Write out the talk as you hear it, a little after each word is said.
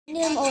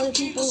Name all the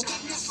people.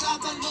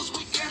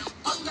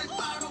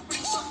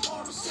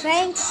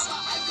 Thanks.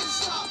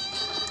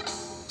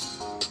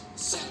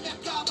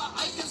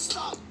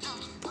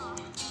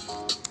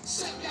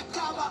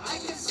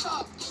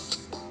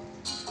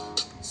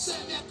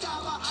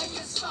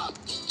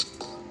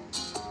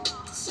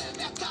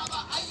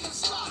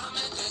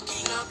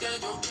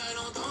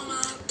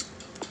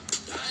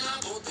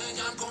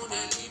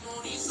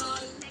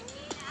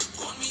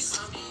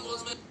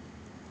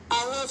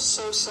 I love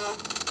Sosa.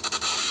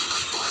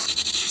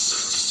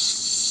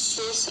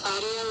 This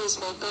audio is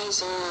made by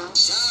Zora.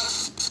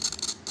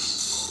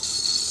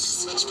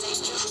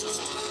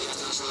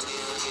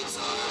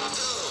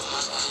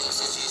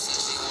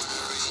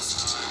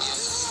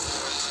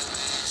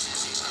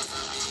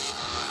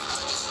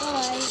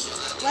 Alright,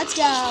 let's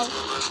go.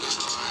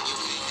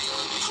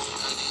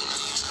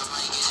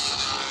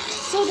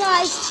 So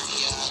guys,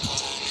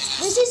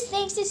 this is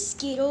thanks to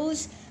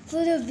Skittles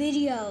for the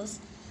videos.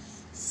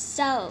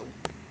 So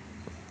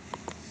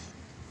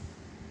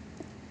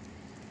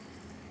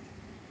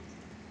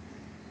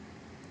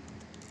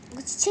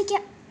let's check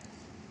out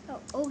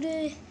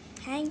Oder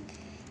hang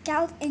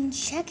out and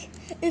check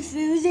if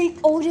there's an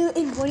Oder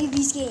in one of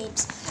these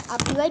games. I'll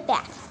be right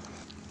back.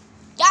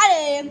 Got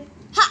him!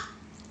 Ha!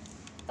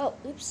 Oh,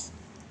 oops.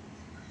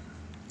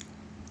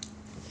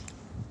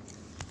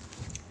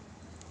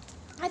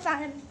 I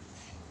found him.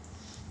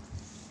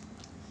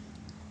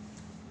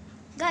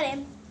 Got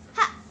him.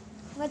 Ha!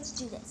 Let's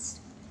do this.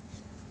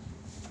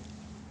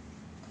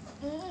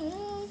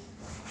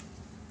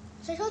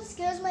 So I told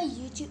Skittles my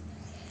YouTube.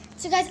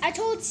 So guys, I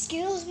told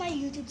Skittles my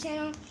YouTube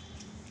channel.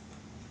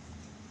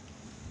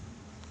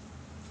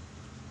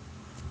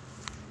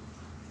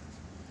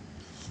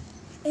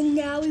 And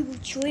now we will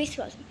truly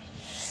expose him.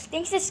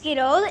 Thanks to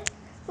Skittles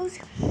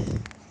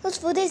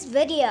for this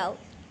video.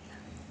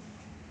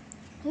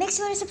 Make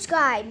sure to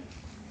subscribe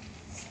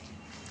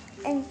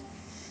and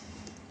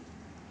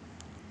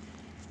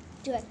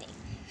do that thing.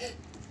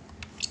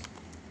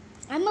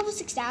 I'm level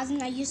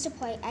 6,000. I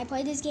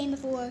played this game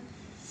before.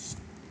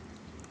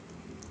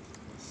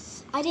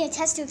 I did a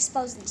test to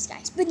expose these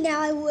guys, but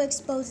now I will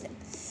expose them.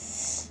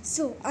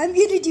 So I'm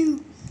gonna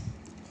do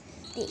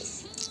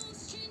this.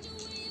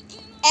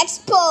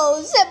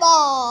 Expose them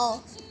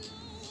all.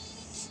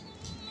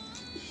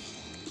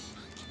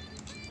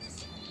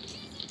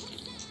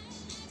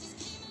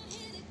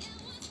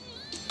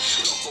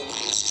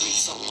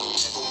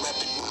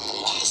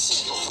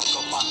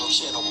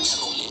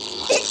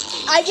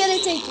 I gotta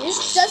take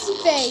this just in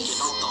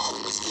case.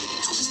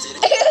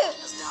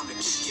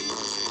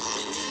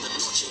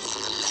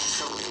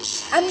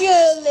 I'm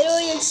gonna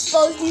literally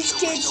expose these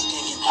kids,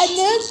 and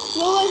then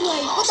you're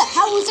like, what the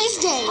hell was this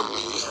game?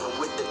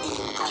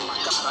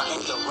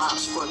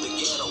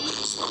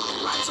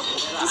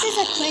 This is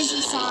a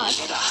crazy song.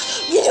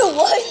 You know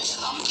what?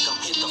 I'm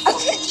gonna do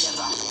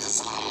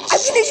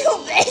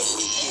this.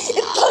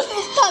 It's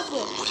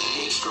puzzle.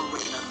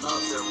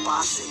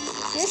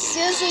 This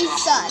seriously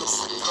sucks.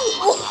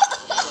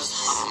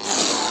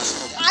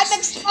 I'm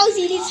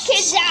exposing these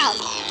kids out.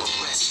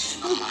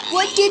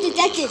 One kid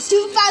detected.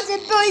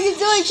 2,000 billion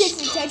Missouri kids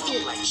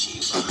detected.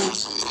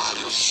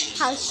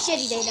 How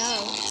shitty they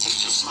know.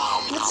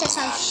 Let's just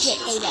how shit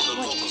they know.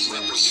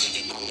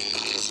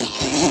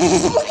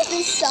 Look at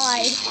this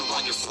side.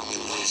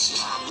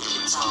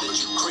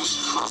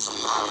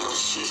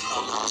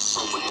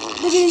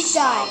 Look at this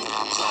side.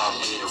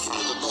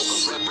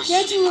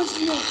 That's what's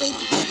no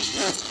baby.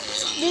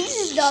 This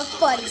is not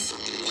funny.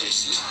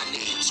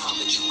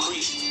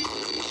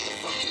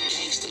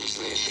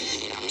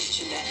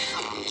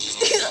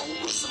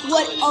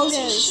 What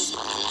odors?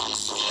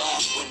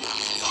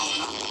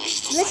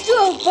 Let's do a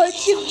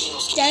bunch of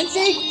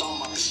dancing.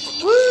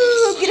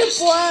 Woo! I'm gonna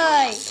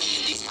fly.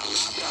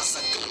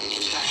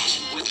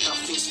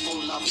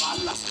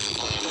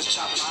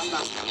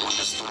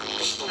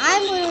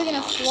 I'm literally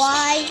gonna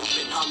fly. It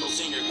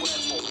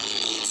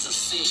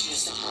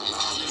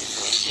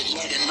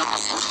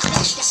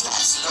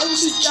will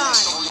be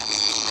gone.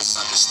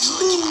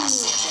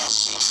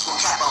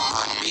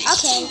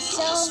 Okay,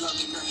 so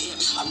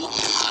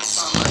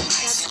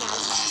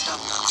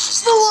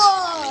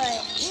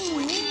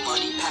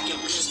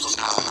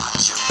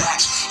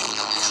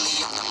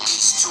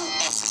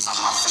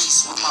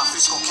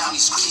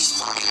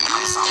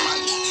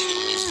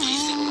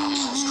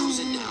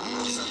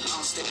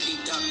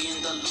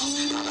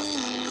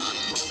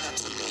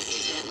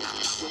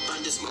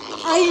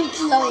I am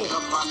floating.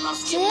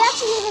 So they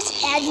actually give us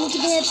admin to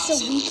get so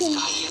we can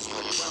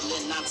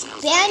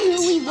ban who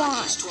we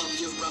want.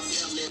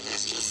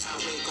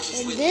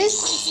 And this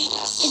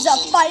is the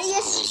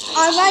funniest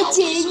online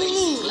dating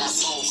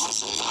memes.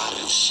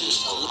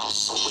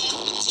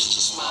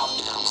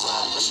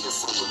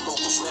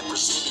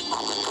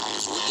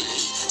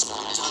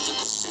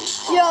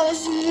 Yo,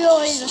 this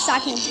really is a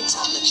sucking.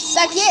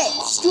 Suck it,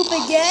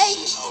 stupid gay.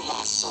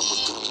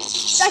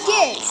 Suck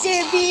it,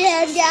 CRP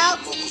hangout.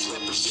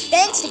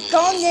 Thanks to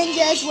Kong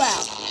Ninja as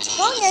well.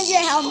 Kong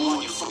Ninja helped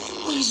me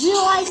and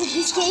realize that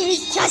this game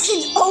is just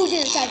an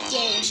older type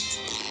game.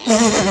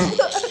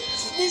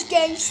 This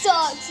game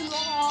sucks.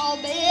 Oh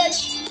man.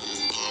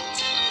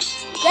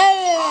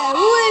 Damn,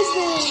 who is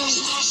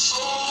this?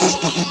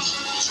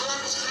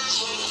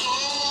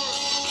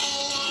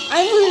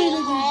 I'm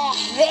gonna do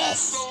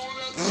this.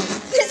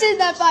 This is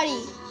not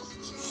funny.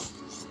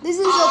 This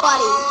is so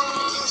funny.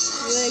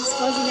 We're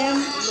exposing him.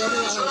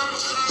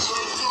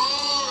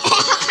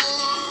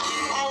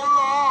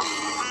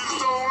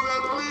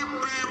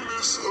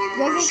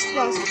 Where's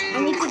exposed? I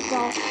need to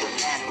go.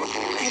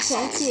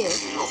 Okay, too.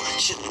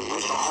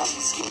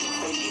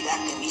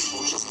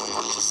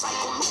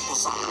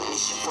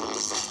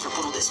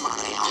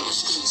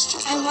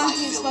 I want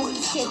to expose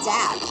these kids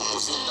out.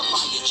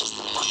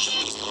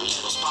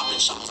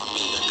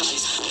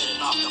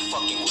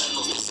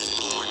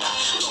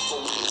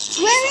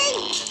 Swearing?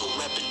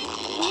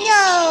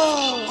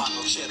 No!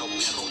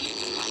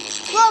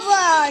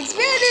 Roblox,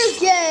 man, this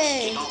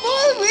game!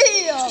 For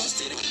real!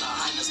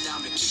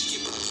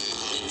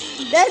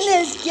 Then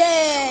this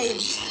game!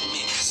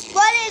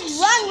 What is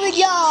wrong with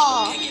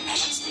y'all?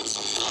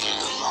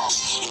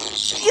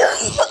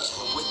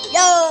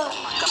 Yo!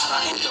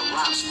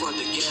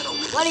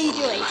 What are you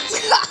doing?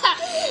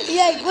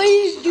 Yeah, what are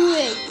you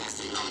doing?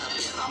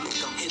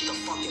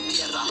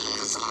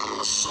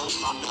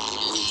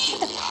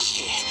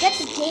 Get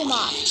the game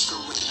off.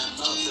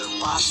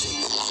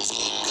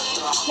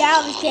 Get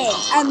out of the game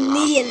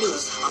immediately.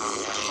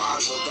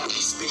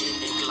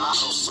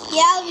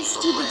 Get out of this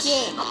stupid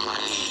game.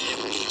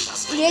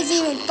 It isn't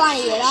even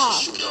funny at all.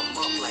 So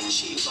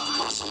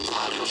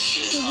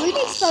we're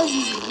gonna expose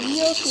these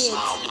real kids.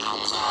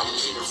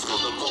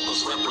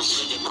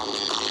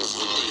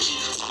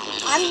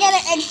 I'm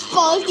gonna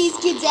expose these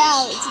kids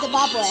out to the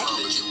public.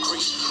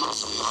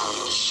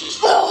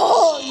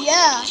 Oh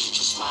yeah.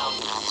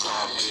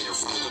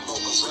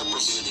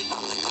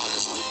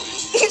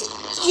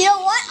 You know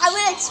what? I'm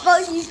gonna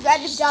expose these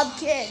random dumb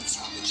kids.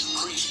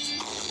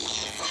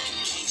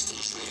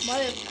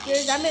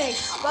 Motherfuckers, I'm gonna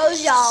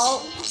expose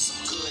y'all.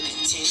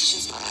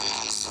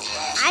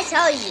 I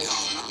tell you.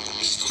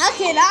 How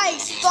can I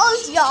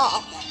expose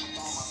y'all?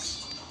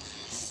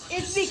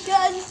 It's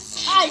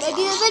because I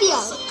did a video.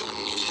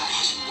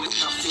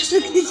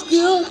 Look at this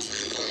girl.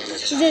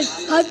 She says,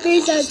 hot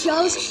face on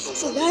Charles.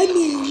 So that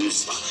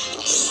means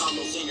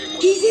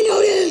he's an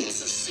odor.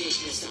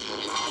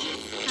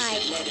 Hi.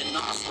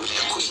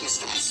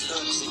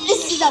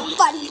 This is a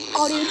funny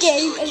audio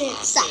game and it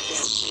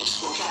sucks.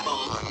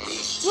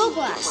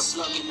 Roblox,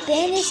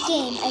 ban this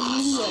game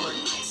immediately.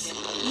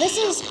 This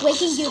is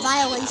breaking your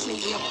violation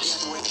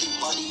rules.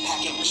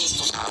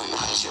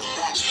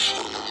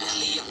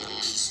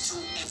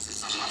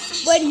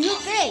 What do you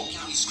think?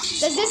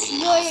 Does this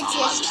really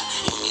exist?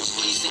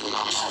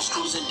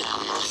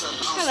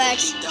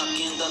 Relax.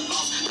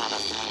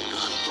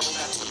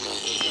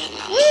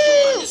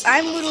 Woo!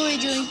 I'm literally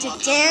doing to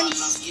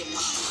dance.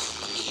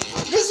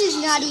 This is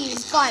not even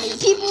funny.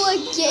 People are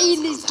gay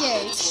in this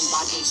game.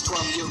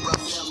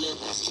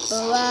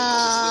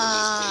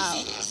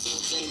 Wow.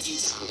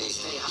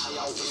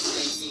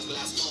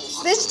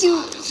 Let's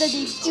do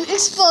to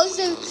expose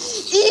them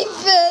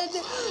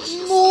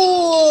even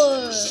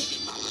more.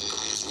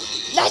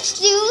 Let's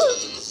do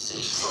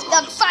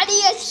the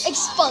funniest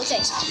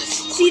exposing.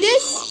 See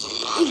this?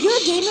 If you're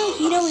a gamer,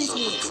 you know what this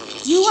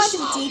means. You want to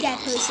date that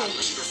person.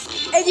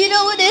 And you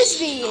know what this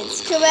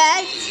means,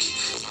 correct?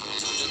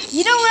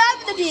 You know what I'm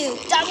gonna do?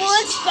 Double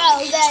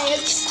expose and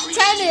it's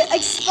trying to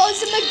expose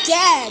them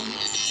again.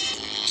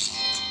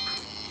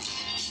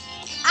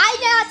 I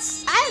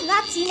have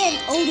not seen an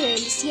odor in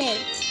this game.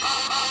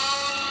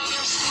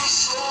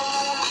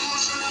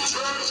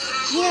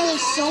 You know,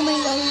 there's so many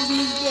odors in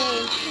this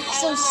game. It's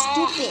so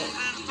stupid.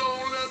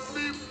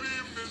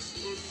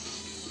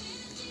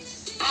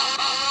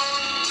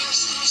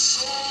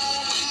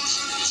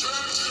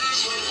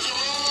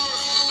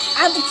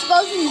 I'm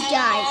exposing these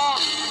guys.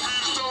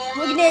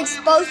 We're gonna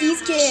expose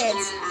these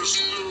kids.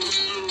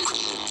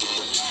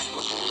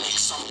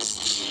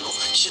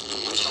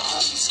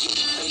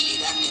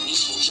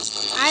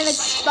 I'm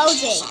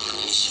exposing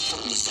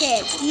these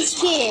kids. These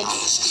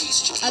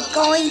kids are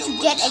going to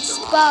get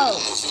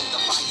exposed.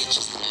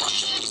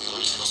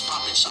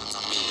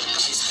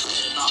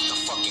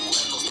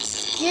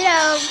 You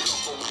know,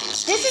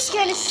 this is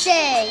gonna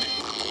say,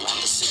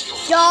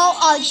 y'all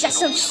are just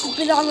some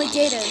stupid online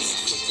daters.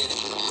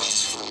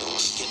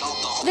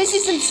 This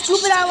is some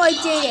stupid online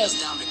dating.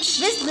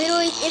 This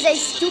literally is a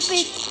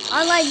stupid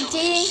online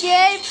dating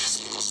game.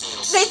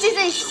 This is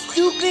a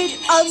stupid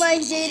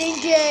online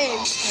dating game.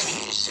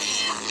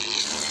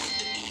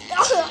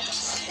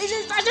 This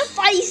is such a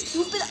funny,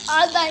 stupid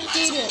online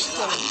dating game.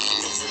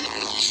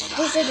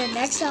 This is the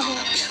next level.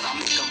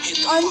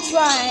 I'm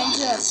trying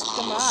to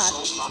come up.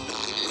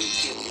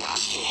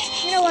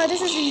 You know what?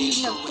 This isn't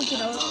even a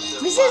freaking over.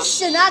 This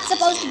is not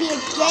supposed to be a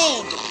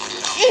game.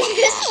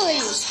 Seriously.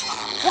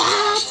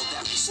 What?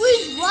 What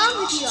is wrong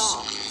with y'all?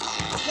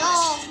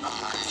 Y'all.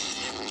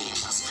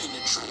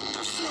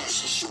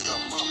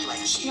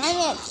 9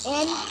 minutes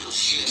in.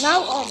 Now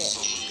on it.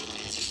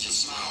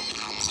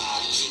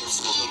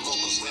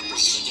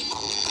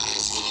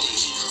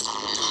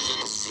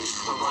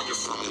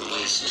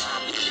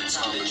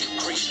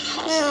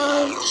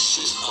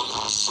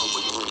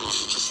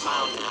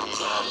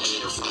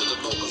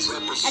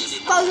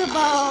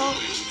 Exposable.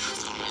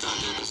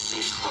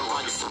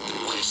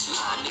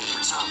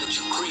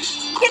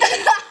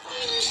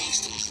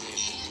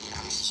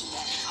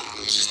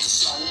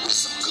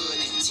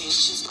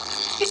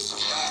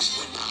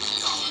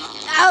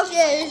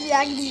 Okay, this is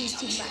actually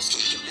too much.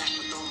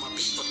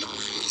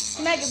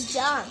 Make him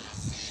jump.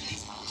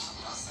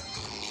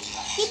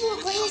 People who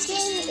play this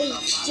game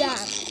is jump.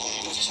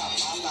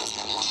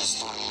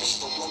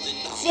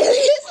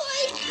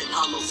 Seriously?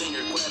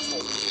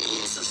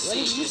 What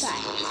did you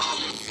find?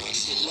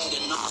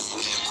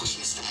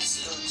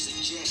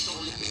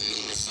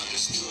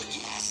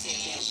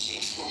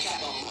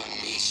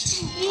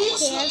 You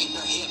can.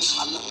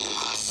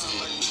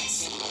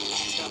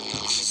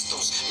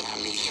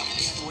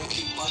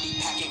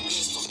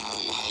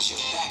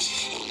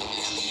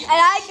 And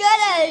I'm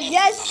gonna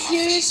just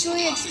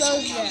seriously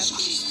expose them.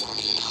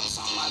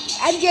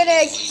 I'm gonna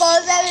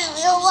expose them in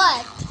real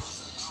life.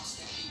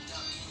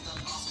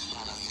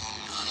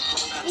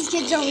 These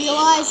kids don't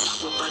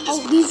realize,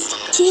 these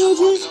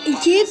teenagers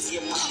and kids,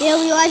 they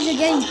don't realize they're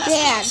getting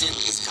banned.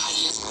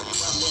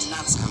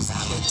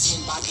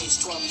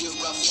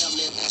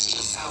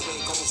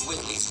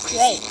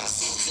 Great.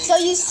 So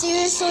you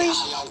seriously are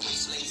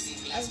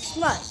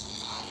smart.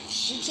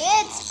 The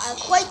kids are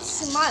quite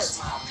smart.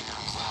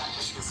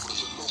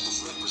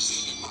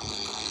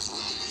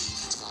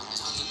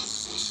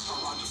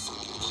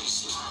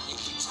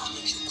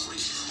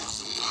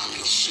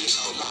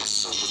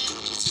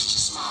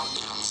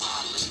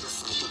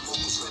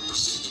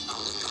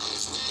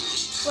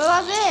 What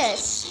about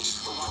this?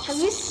 Have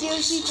you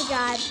seriously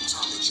forgot?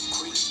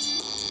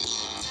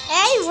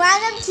 Any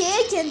random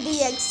kid can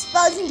be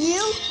exposing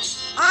you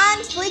on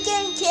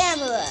freaking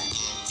camera.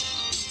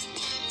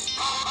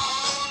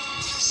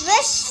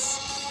 This,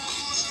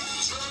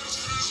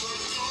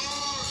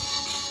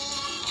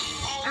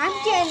 I'm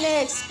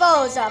gonna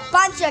expose a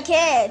bunch of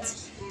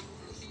kids,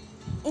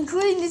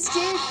 including this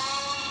kid.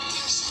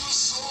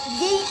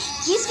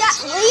 He's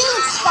got real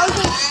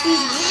exposing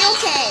these real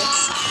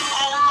kids.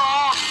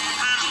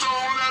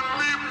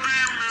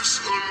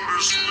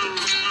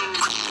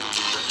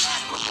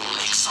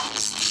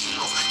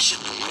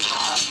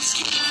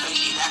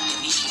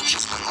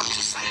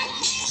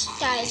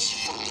 Guys,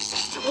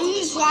 this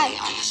is right.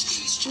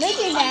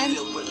 Making them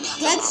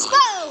get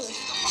exposed.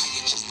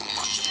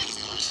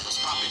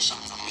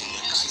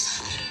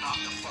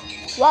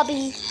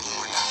 Wobby.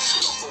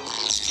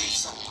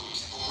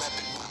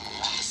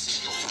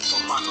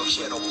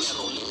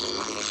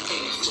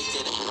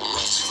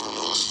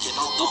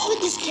 Look at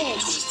these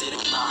kids.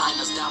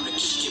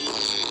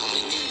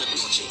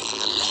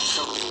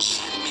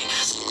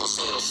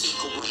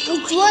 Is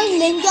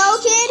Duolingo,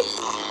 kid?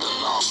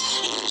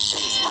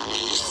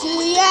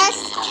 Serious?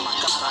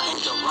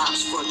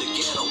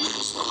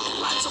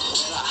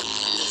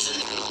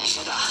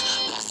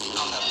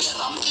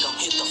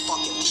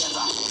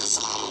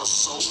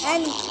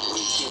 And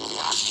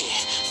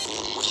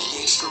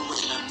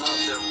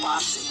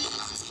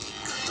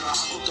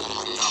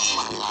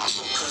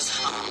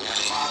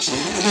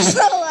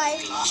so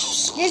like,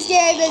 this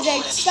game is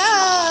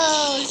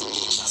exposed.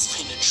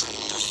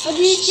 But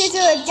these kids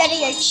are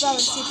getting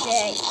exposed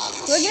today.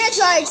 We're gonna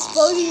try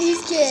exposing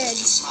these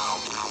kids.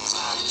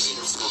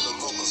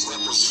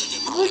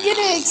 We're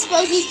gonna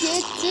expose these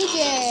kids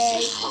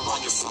today.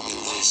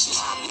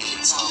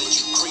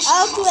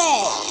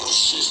 Okay.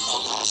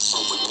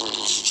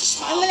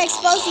 I'm gonna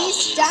expose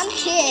these dumb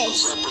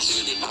kids.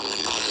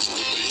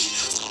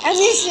 I'm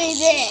gonna say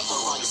this.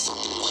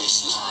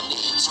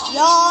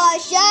 Y'all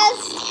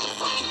just...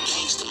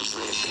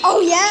 Oh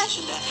yeah?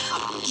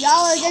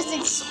 Y'all are just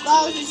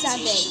exposing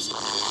something.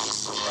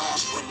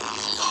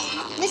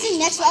 This is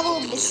next level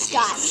of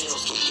disgust.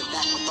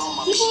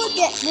 People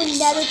will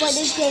never play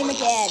this game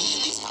again.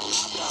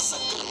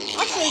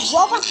 Actually,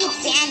 Roblox will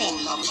ban it.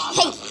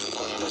 Hey!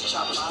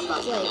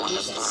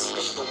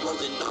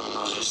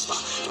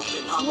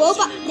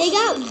 Roblox, they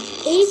got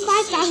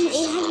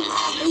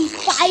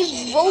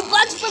 85,885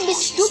 Robux from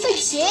this stupid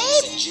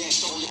game?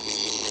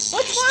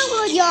 What's wrong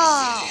with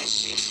y'all?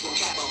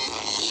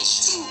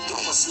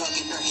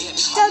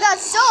 They got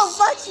so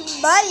much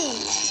money.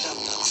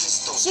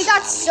 She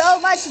got so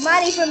much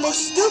money from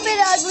this stupid,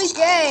 ugly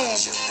game.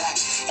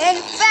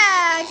 In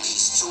fact,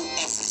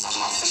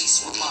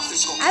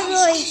 I'm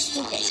really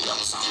stupid.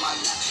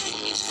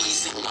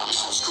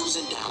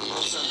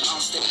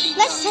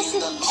 Let's test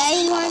if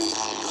anyone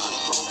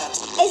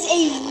is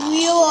a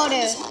real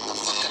order.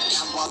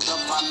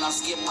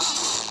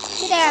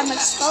 Today I'm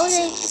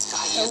exposing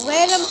the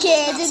random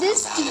kids in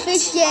this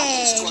stupid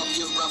game.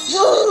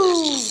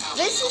 Woo!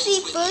 This is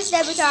the first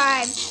ever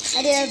time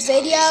I did a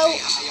video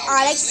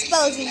on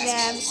exposing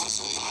them.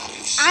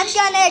 I'm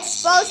gonna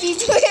expose these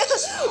two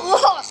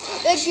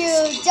if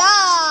you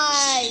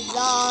die,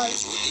 lol.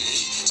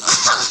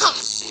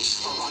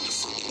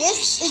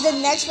 This is the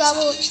next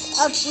level of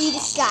we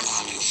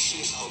discussed.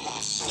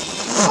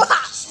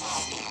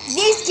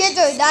 These kids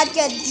are not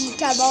gonna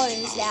become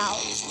odors now.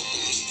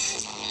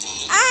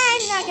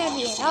 I'm not gonna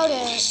be an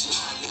odor.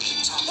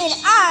 And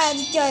I'm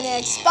gonna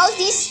expose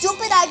these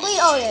stupid ugly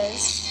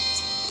odors.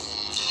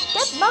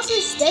 They're mostly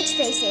Stitch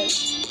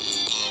faces.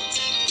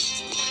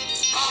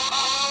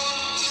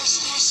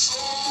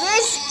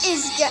 This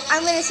is good.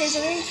 I'm gonna say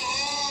something.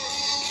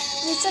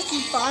 This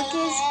sussy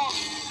bonkers.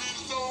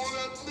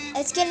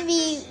 It's gonna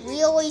be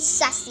really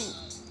sassy.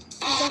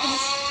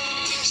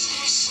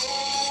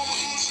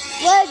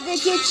 What is the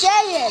kid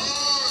saying?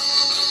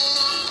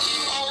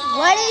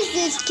 What is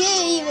this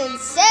kid even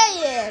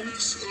saying?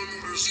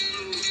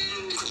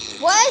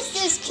 What is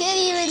this kid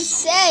even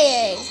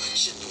saying?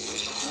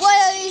 What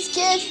are these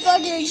kids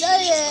fucking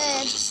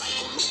saying?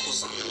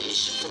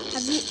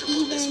 Have you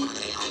even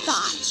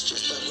thought?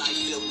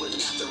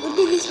 Look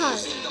at this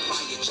heart.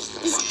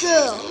 This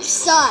girl,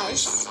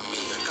 sus.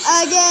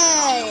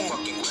 Again.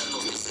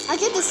 I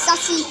get the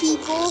sussy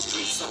people.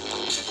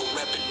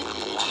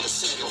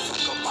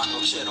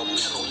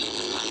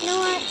 You know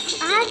what?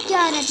 I'm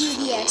gonna do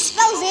the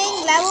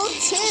exposing level 2.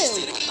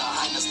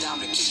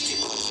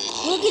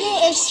 We're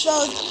gonna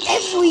expose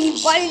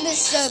everybody in the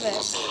server.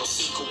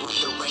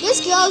 This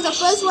girl is the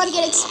first one to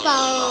get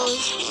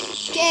exposed.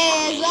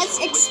 Okay, let's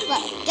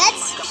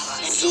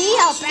see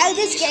how bad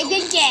this game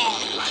can get.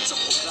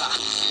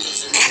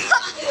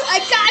 I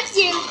got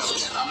you!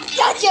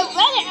 Got you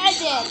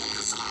red-handed!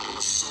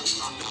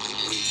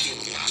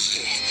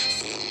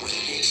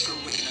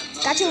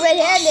 Got you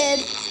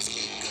red-handed.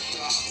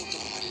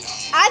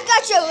 I've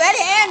got you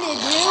red-handed,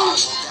 dude.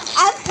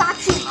 I've got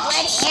you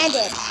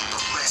red-handed.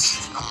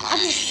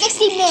 After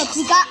 60 minutes,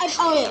 we got an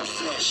odor.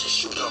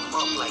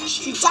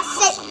 You just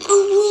said,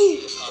 ooh.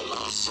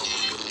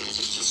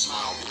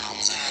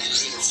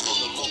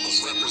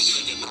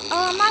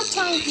 Oh, my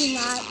tongue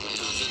peanut.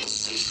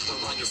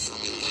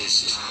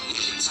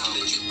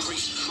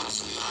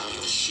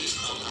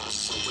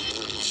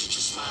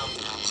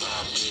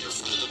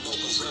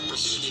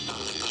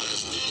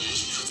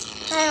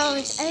 Hi,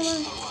 is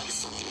anyone?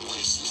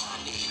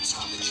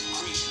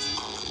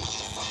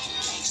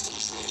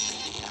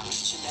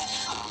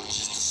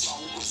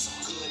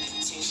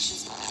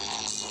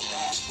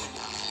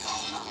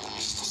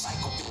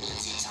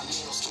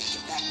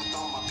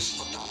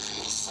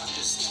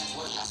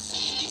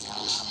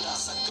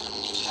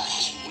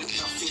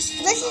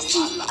 This is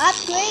the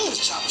upgrade.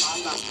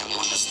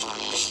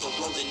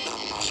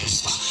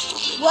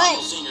 What?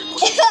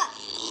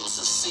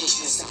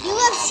 You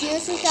have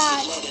seriously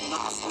thought that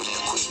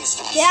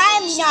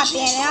I'm not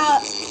banned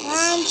out.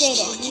 I'm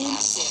dating, dude.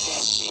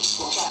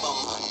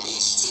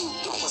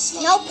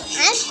 Nope,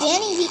 I'm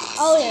banning the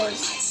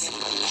odors.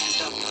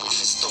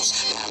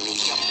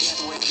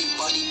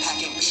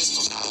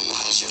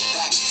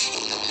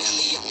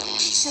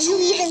 Have you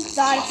even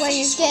thought of playing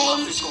this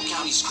game?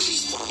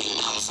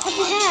 If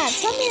you have,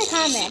 tell me in the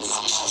comments.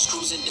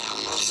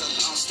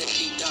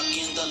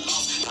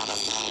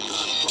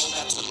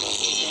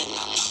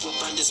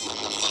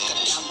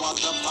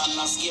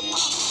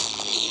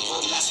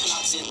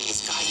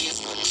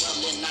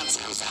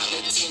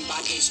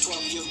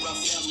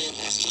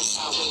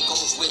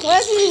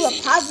 Where's the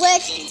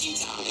Republic?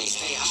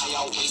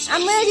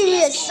 I'm gonna do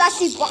a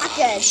sussy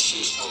blockage.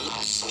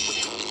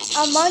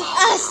 Among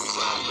Us.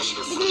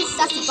 Look at this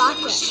sussy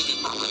blockage.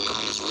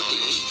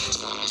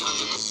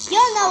 You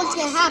don't know what's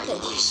gonna happen.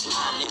 This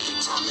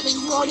is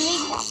what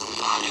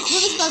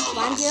You're supposed to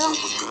find girl.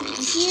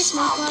 You see your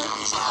smoke part?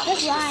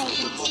 That's why I'm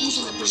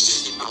using a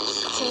boost.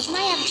 So it's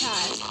my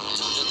avatar.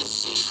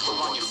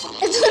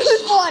 It's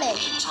recording.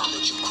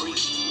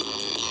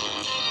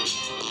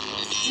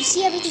 You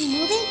see everything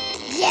moving?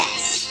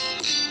 Yes.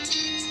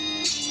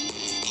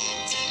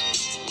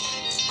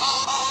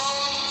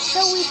 So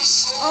we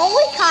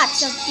only caught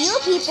some few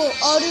people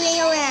ordering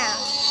around.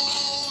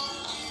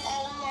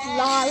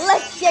 Law,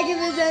 let's check if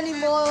there's any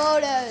more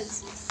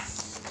orders.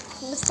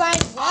 Let's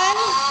find one.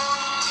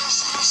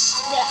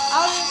 The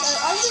other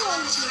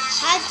ones who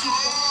had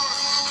people.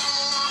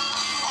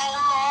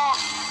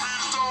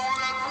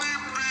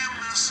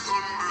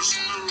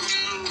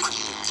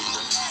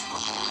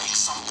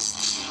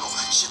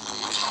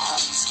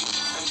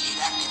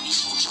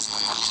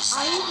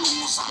 Are you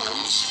being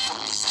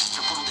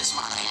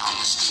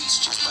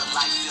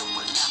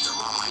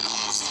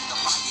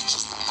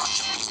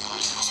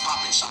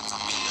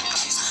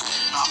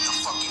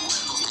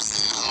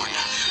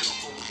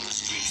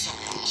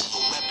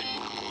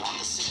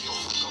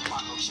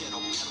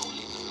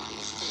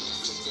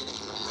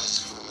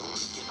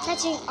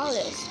catching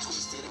olives.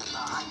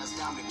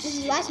 This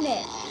is last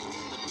minute.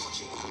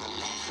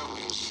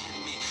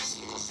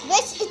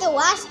 This is the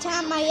last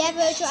time I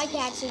ever try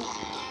catching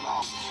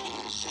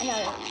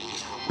another.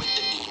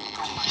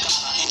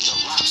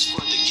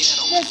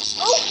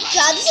 Oh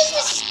god, this is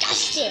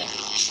disgusting.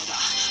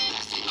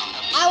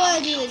 I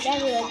want to do this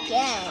ever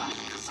again.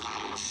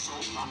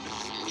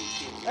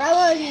 I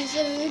want to do this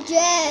ever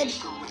again.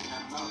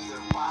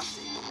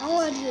 I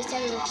want to do this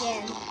ever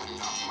again.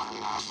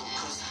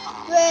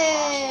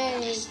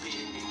 Great.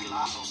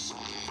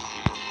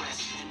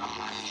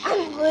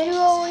 I'm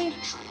literally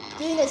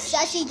doing a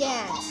sexy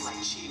dance.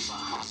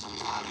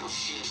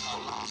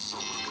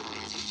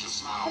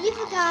 Have you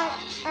forgot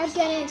I'm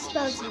getting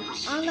exposed to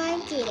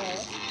online theater?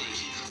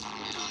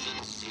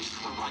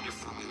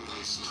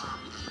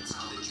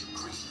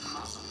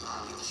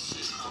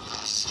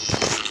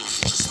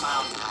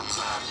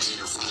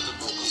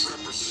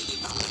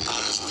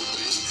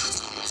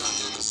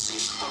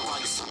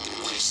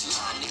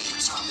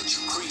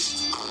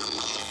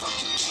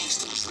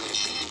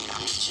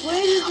 We're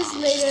gonna do this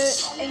later,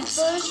 and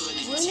first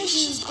we're gonna do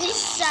this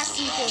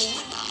sexy thing.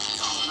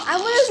 I'm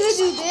gonna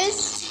do this.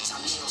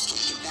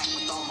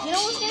 You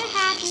know what's gonna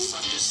happen?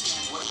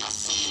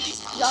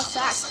 Y'all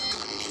suck.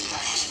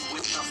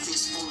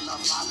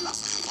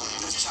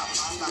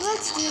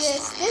 Let's do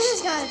this. This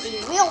is gonna be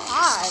real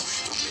hard.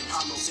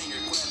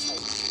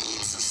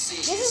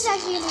 This is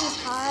actually gonna be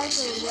hard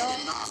for real.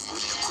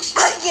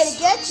 I'm gonna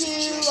get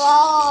you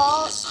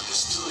all.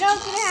 You know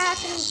what's gonna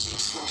happen?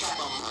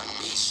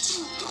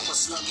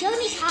 It's gonna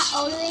be hot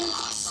odoring,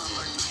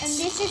 and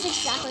this is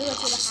exactly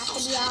what's gonna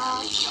happen,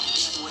 y'all.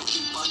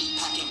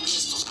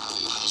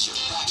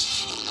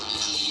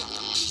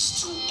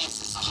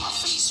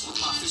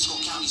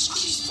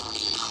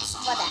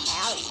 What the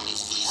hell?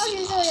 Oh,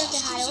 you know you have to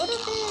hide odor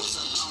this.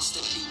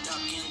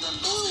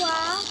 Ooh,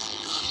 wow.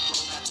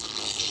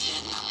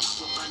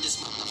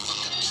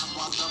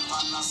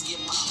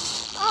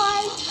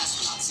 Alright,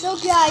 so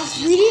guys,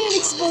 we didn't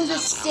expose a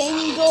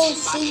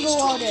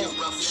single odor.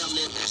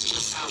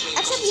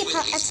 Except you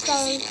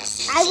expose.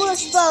 I will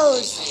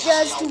expose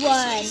just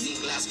one.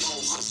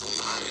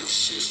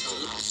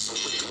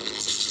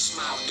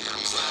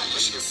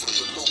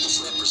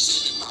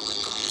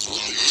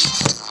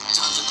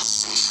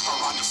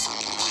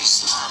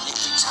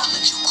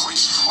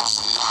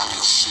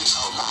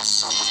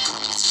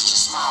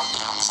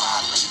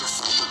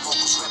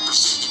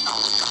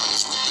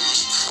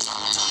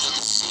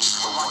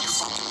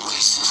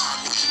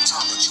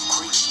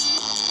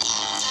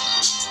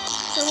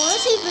 So we're gonna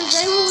see if there's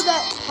anyone with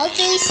that hot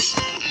face,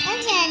 and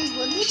then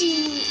we're gonna do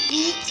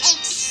the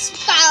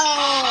expose.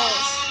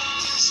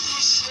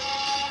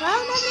 Well,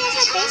 nobody has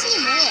that face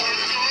anymore.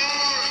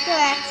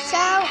 Correct.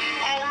 So,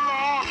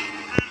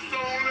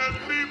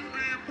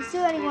 is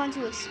there anyone to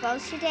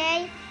expose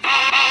today?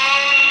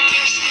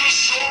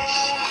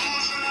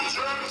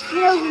 You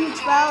know who to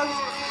expose?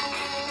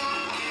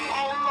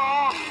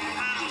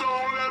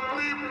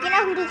 You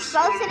know who to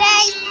expose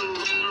today?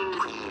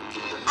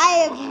 I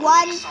have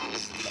one.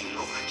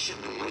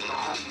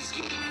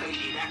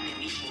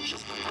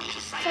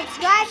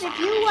 Subscribe if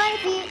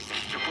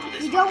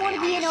you don't want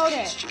to be an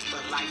odor.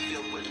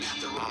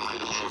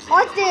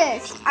 Watch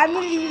this. I'm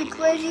gonna do the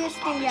craziest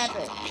thing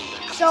ever.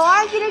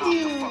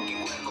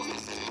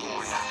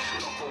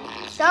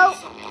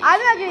 I'm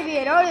not gonna be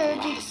an odor,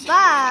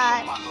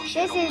 but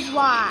this is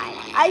why.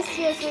 I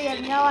seriously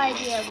have no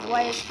idea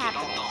what is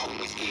happening.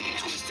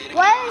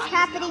 What is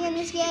happening in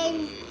this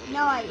game?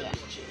 No idea.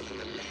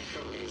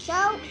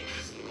 So,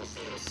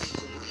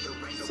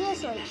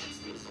 seriously.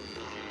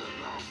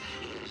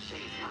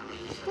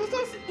 Does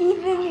this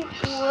even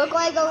look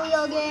like a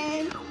real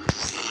game?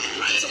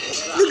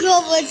 The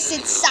girl looks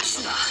it's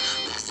sassy.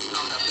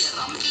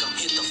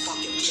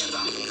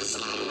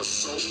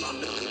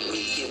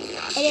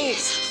 It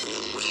is.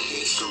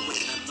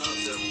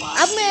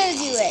 I'm gonna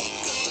do it.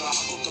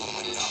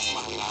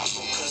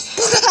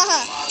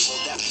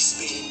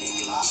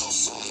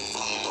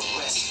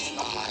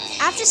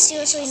 I have to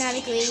seriously not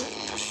agree.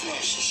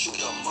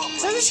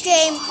 So this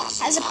game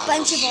has a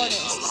bunch of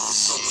orders.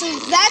 So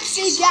that's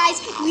it,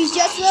 guys. We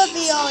just love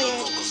the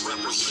order.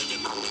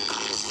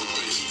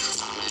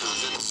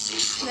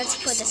 Let's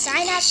put the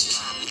sign up.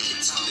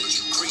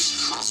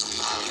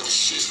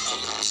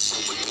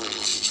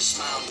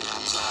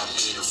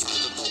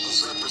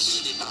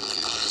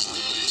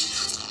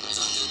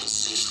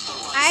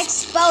 I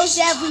exposed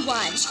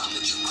everyone.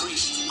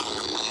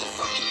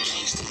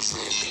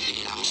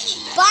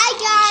 Bye,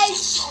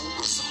 guys.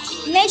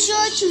 Make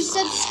sure to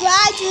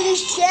subscribe to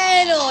this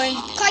channel and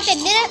click the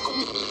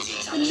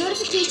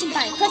notification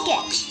button. Click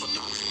it.